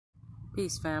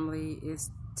Peace, family. It's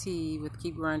T with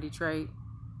Keep Growing Detroit.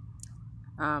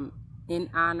 In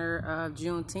honor of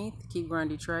Juneteenth, Keep Growing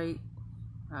Detroit,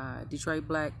 Detroit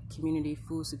Black Community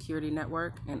Food Security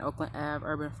Network, and Oakland Ave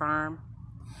Urban Farm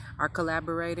are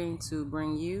collaborating to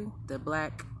bring you the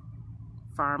Black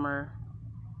Farmer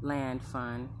Land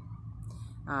Fund.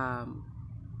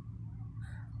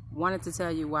 Wanted to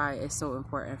tell you why it's so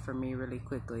important for me really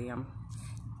quickly. I'm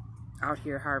out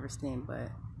here harvesting, but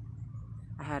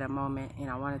I had a moment and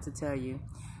I wanted to tell you.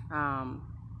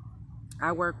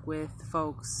 I work with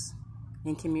folks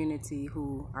in community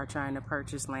who are trying to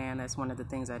purchase land. That's one of the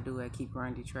things I do at Keep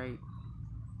Growing Detroit.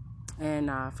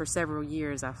 And for several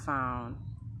years I found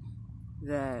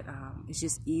that it's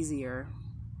just easier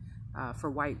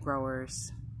for white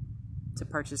growers to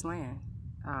purchase land.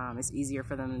 It's easier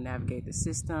for them to navigate the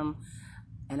system,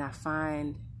 and I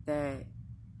find that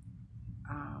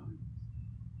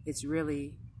it's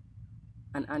really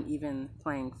an uneven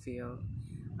playing field.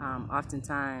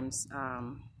 Oftentimes,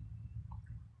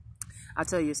 I'll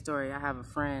tell you a story. I have a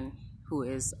friend who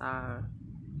is a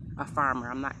farmer.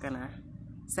 I'm not gonna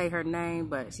say her name,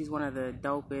 but she's one of the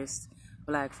dopest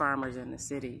Black farmers in the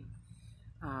city.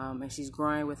 And she's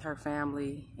growing with her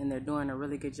family, and they're doing a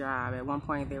really good job. At one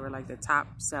point, they were like the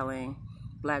top selling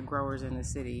Black growers in the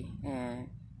city, and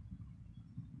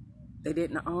they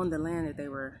didn't own the land that they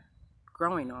were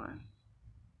growing on.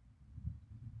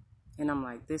 And I'm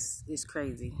like, this is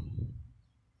crazy.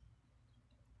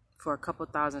 For a couple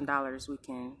 $1,000s, we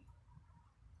can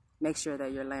make sure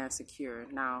that your land's secure.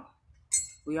 Now,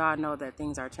 we all know that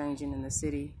things are changing in the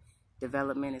city.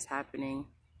 Development is happening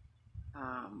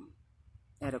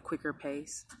at a quicker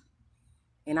pace.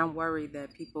 And I'm worried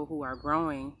that people who are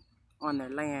growing on their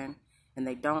land and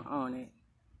they don't own it,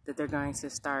 that they're going to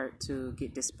start to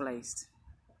get displaced.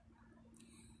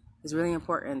 It's really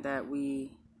important that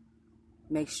we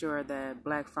make sure that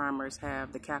Black farmers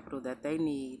have the capital that they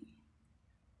need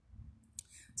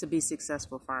to be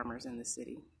successful farmers in the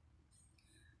city.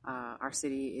 Our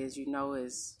city, as you know,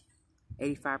 is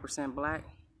 85% Black,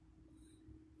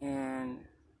 and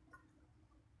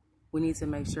we need to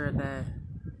make sure that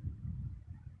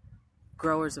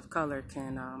growers of color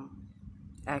can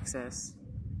access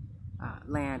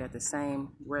land at the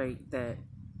same rate that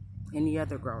any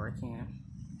other grower can.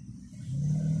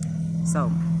 So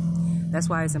that's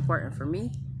why it's important for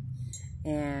me,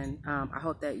 and I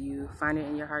hope that you find it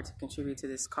in your heart to contribute to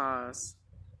this cause.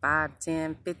 5,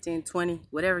 10, 15, 20,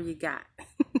 whatever you got.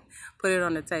 Put it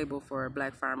on the table for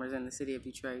Black farmers in the city of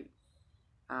Detroit.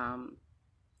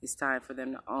 It's time for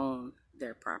them to own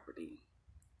their property.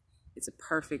 It's a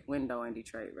perfect window in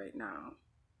Detroit right now.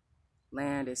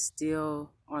 Land is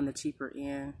still on the cheaper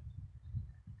end,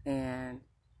 and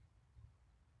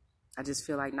I just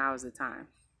feel like now is the time.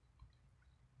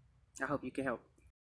 I hope you can help.